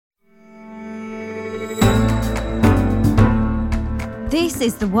This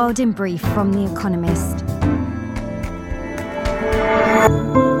is The World in Brief from The Economist.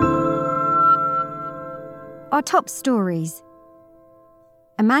 Our top stories.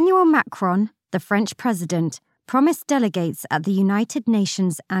 Emmanuel Macron, the French president, promised delegates at the United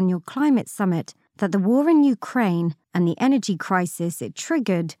Nations Annual Climate Summit that the war in Ukraine and the energy crisis it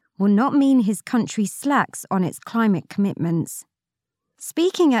triggered will not mean his country slacks on its climate commitments.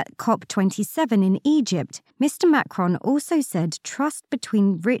 Speaking at COP27 in Egypt, Mr. Macron also said trust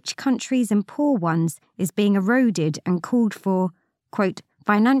between rich countries and poor ones is being eroded and called for, quote,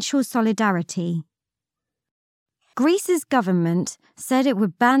 financial solidarity. Greece's government said it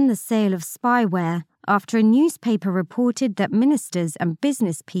would ban the sale of spyware after a newspaper reported that ministers and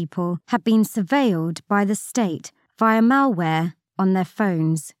business people had been surveilled by the state via malware on their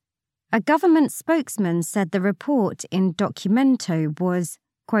phones. A government spokesman said the report in Documento was,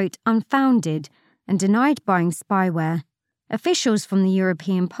 quote, unfounded and denied buying spyware. Officials from the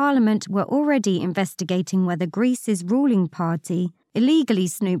European Parliament were already investigating whether Greece's ruling party illegally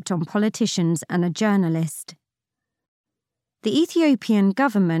snooped on politicians and a journalist. The Ethiopian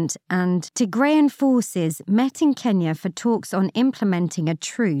government and Tigrayan forces met in Kenya for talks on implementing a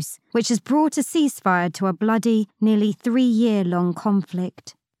truce, which has brought a ceasefire to a bloody, nearly 3-year-long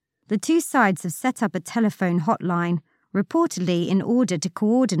conflict. The two sides have set up a telephone hotline, reportedly in order to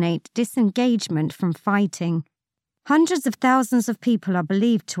coordinate disengagement from fighting. Hundreds of thousands of people are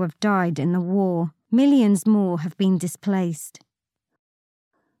believed to have died in the war. Millions more have been displaced.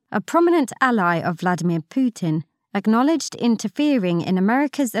 A prominent ally of Vladimir Putin acknowledged interfering in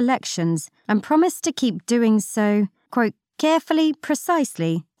America's elections and promised to keep doing so, quote, carefully,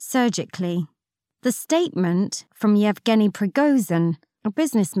 precisely, surgically. The statement from Yevgeny Prigozhin, a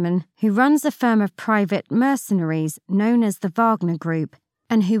businessman who runs a firm of private mercenaries known as the Wagner Group,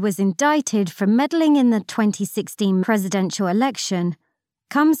 and who was indicted for meddling in the 2016 presidential election,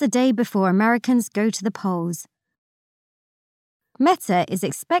 comes a day before Americans go to the polls. Meta is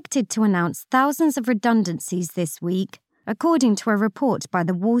expected to announce thousands of redundancies this week, according to a report by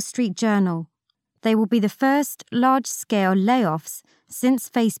the Wall Street Journal. They will be the first large-scale layoffs since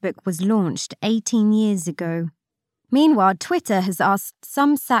Facebook was launched 18 years ago. Meanwhile, Twitter has asked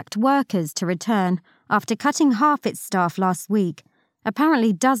some sacked workers to return after cutting half its staff last week.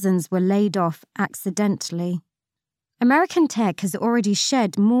 Apparently dozens were laid off accidentally. American tech has already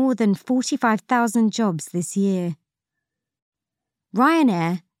shed more than 45,000 jobs this year.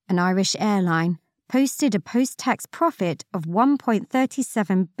 Ryanair, an Irish airline, posted a post-tax profit of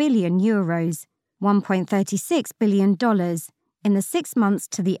 €1.37 billion, $1.36 billion, in the 6 months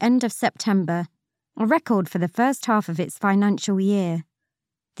to the end of September, a record for the first half of its financial year.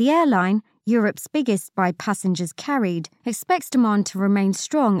 The airline, Europe's biggest by passengers carried, expects demand to remain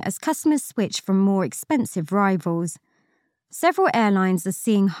strong as customers switch from more expensive rivals. Several airlines are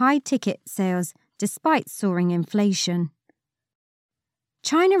seeing high ticket sales despite soaring inflation.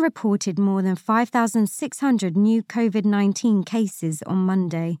 China reported more than 5,600 new COVID-19 cases on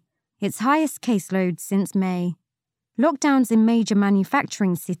Monday, its highest caseload since May. Lockdowns in major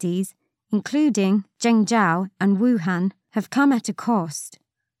manufacturing cities, including Zhengzhou and Wuhan, have come at a cost.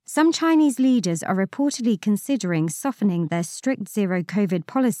 Some Chinese leaders are reportedly considering softening their strict zero-COVID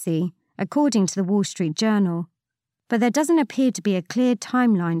policy, according to the Wall Street Journal. But there doesn't appear to be a clear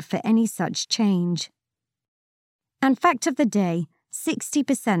timeline for any such change. And fact of the day,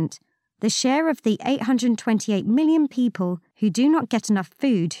 60%, the share of the 828 million people who do not get enough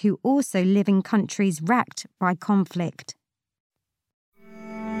food who also live in countries racked by conflict.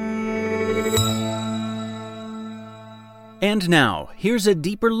 And now, here's a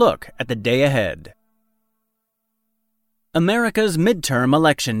deeper look at the day ahead. America's midterm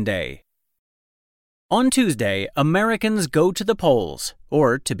election day. On Tuesday, Americans go to the polls,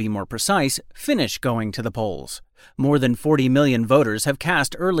 or, to be more precise, finish going to the polls. More than 40 million voters have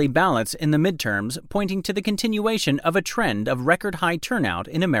cast early ballots in the midterms, pointing to the continuation of a trend of record-high turnout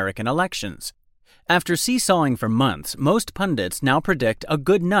in American elections. After seesawing for months, most pundits now predict a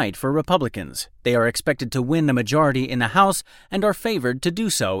good night for Republicans. They are expected to win a majority in the House and are favored to do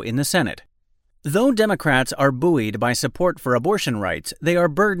so in the Senate. Though Democrats are buoyed by support for abortion rights, they are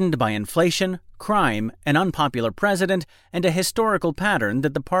burdened by inflation, crime, an unpopular president, and a historical pattern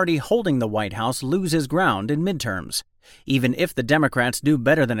that the party holding the White House loses ground in midterms. Even if the Democrats do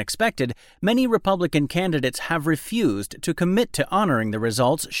better than expected, many Republican candidates have refused to commit to honoring the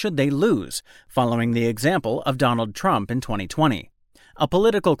results should they lose, following the example of Donald Trump in 2020. A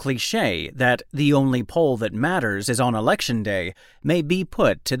political cliché that the only poll that matters is on Election Day may be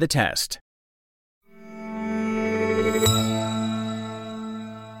put to the test.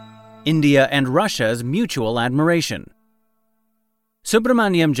 India and Russia's mutual admiration.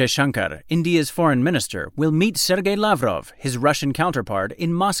 Subramaniam Jaishankar, India's foreign minister, will meet Sergei Lavrov, his Russian counterpart,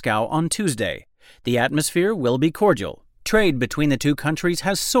 in Moscow on Tuesday. The atmosphere will be cordial. Trade between the two countries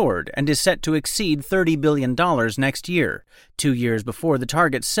has soared and is set to exceed $30 billion next year, 2 years before the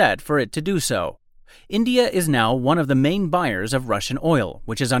target set for it to do so. India is now one of the main buyers of Russian oil,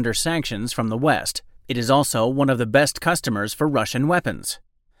 which is under sanctions from the West. It is also one of the best customers for Russian weapons.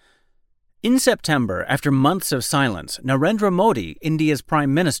 In September, after months of silence, Narendra Modi, India's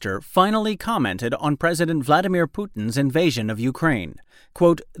Prime Minister, finally commented on President Vladimir Putin's invasion of Ukraine.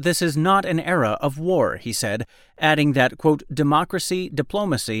 Quote, "This is not an era of war," he said, adding that, quote, "democracy,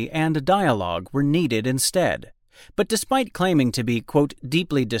 diplomacy, and dialogue were needed instead." But despite claiming to be, quote,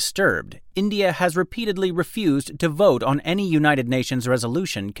 "deeply disturbed," India has repeatedly refused to vote on any United Nations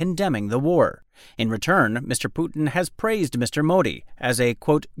resolution condemning the war. In return, Mr. Putin has praised Mr. Modi as a,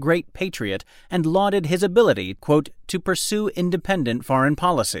 quote, "great patriot" and lauded his ability, quote, "to pursue independent foreign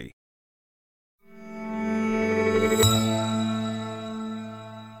policy."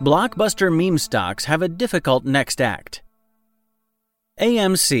 Blockbuster meme stocks have a difficult next act.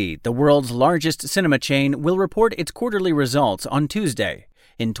 AMC, the world's largest cinema chain, will report its quarterly results on Tuesday.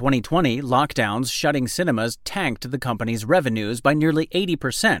 In 2020, lockdowns shutting cinemas tanked the company's revenues by nearly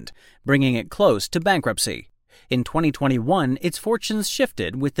 80%, bringing it close to bankruptcy. In 2021, its fortunes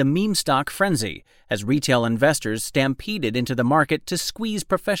shifted with the meme stock frenzy, as retail investors stampeded into the market to squeeze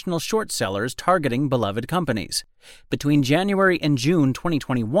professional short sellers targeting beloved companies. Between January and June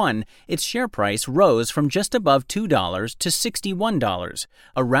 2021, its share price rose from just above $2 to $61,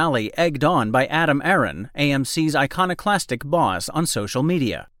 a rally egged on by Adam Aron, AMC's iconoclastic boss on social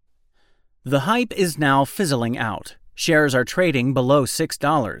media. The hype is now fizzling out. Shares are trading below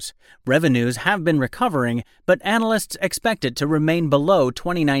 $6. Revenues have been recovering, but analysts expect it to remain below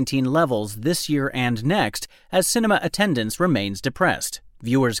 2019 levels this year and next as cinema attendance remains depressed.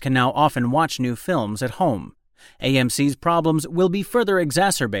 Viewers can now often watch new films at home. AMC's problems will be further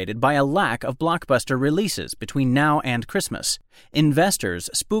exacerbated by a lack of blockbuster releases between now and Christmas. Investors,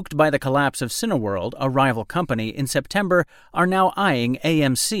 spooked by the collapse of Cineworld, a rival company, in September, are now eyeing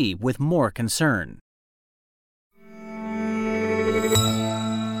AMC with more concern.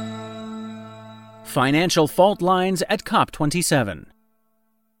 Financial fault lines at COP27.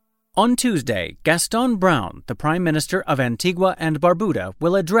 On Tuesday, Gaston Brown, the Prime Minister of Antigua and Barbuda,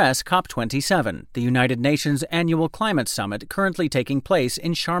 will address COP27, the United Nations annual climate summit currently taking place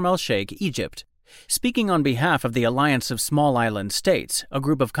in Sharm el-Sheikh, Egypt. Speaking on behalf of the Alliance of Small Island States, a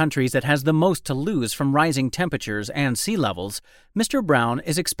group of countries that has the most to lose from rising temperatures and sea levels, Mr. Brown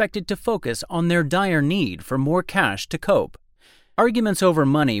is expected to focus on their dire need for more cash to cope. Arguments over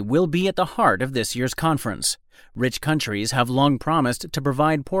money will be at the heart of this year's conference. Rich countries have long promised to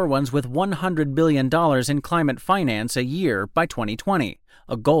provide poor ones with $100 billion in climate finance a year by 2020,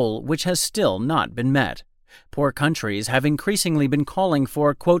 a goal which has still not been met. Poor countries have increasingly been calling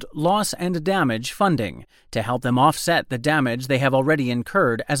for, quote, loss and damage funding to help them offset the damage they have already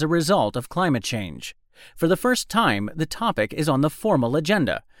incurred as a result of climate change. For the first time, the topic is on the formal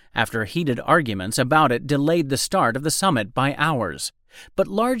agenda, after heated arguments about it delayed the start of the summit by hours. But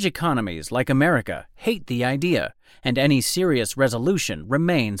large economies like America hate the idea, and any serious resolution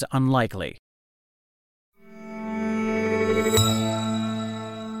remains unlikely.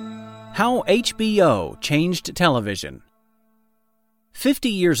 How HBO changed television. 50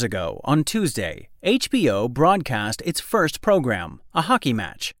 years ago, on Tuesday, HBO broadcast its first program, a hockey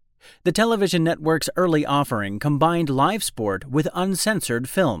match. The television network's early offering combined live sport with uncensored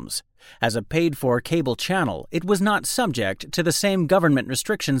films. As a paid-for cable channel, it was not subject to the same government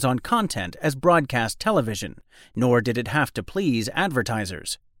restrictions on content as broadcast television, nor did it have to please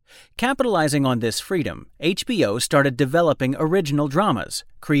advertisers. Capitalizing on this freedom, HBO started developing original dramas,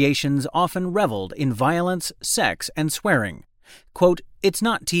 creations often reveled in violence, sex, and swearing. Quote, "It's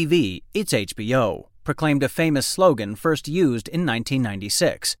not TV, it's HBO," proclaimed a famous slogan first used in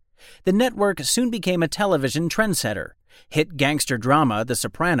 1996. The network soon became a television trendsetter. Hit gangster drama The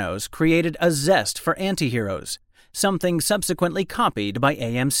Sopranos created a zest for antiheroes, something subsequently copied by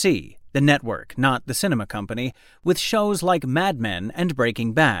AMC, the network, not the cinema company, with shows like Mad Men and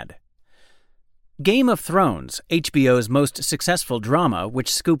Breaking Bad. Game of Thrones, HBO's most successful drama,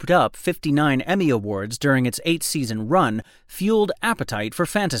 which scooped up 59 Emmy Awards during its 8-season run, fueled appetite for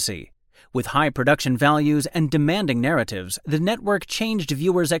fantasy. With high production values and demanding narratives, the network changed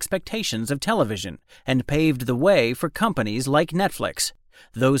viewers' expectations of television and paved the way for companies like Netflix.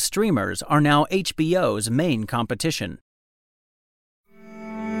 Those streamers are now HBO's main competition.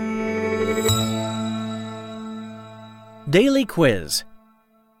 Daily Quiz.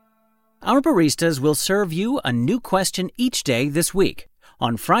 Our baristas will serve you a new question each day this week.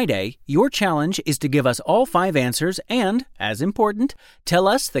 On Friday, your challenge is to give us all 5 answers and, as important, tell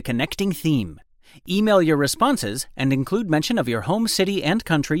us the connecting theme. Email your responses and include mention of your home city and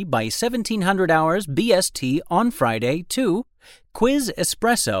country by 1700 hours BST on Friday to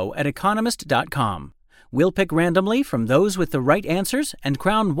quizespresso@economist.com. We'll pick randomly from those with the right answers and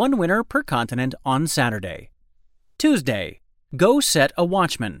crown one winner per continent on Saturday. Tuesday, Go Set a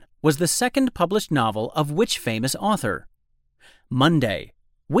Watchman was the second published novel of which famous author? Monday,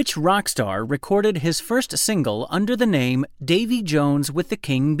 which rock star recorded his first single under the name Davy Jones with the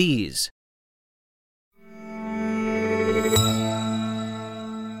King Bees?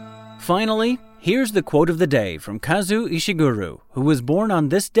 Finally, here's the quote of the day from Kazuo Ishiguro, who was born on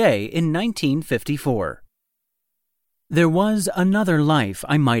this day in 1954. "There was another life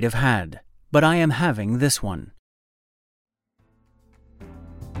I might have had, but I am having this one."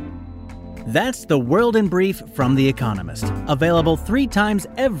 That's the World in Brief from The Economist, available 3 times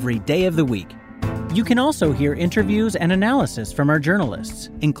every day of the week. You can also hear interviews and analysis from our journalists,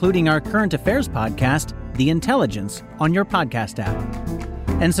 including our current affairs podcast, The Intelligence, on your podcast app.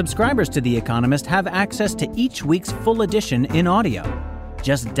 And subscribers to The Economist have access to each week's full edition in audio.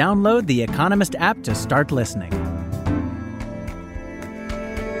 Just download the Economist app to start listening.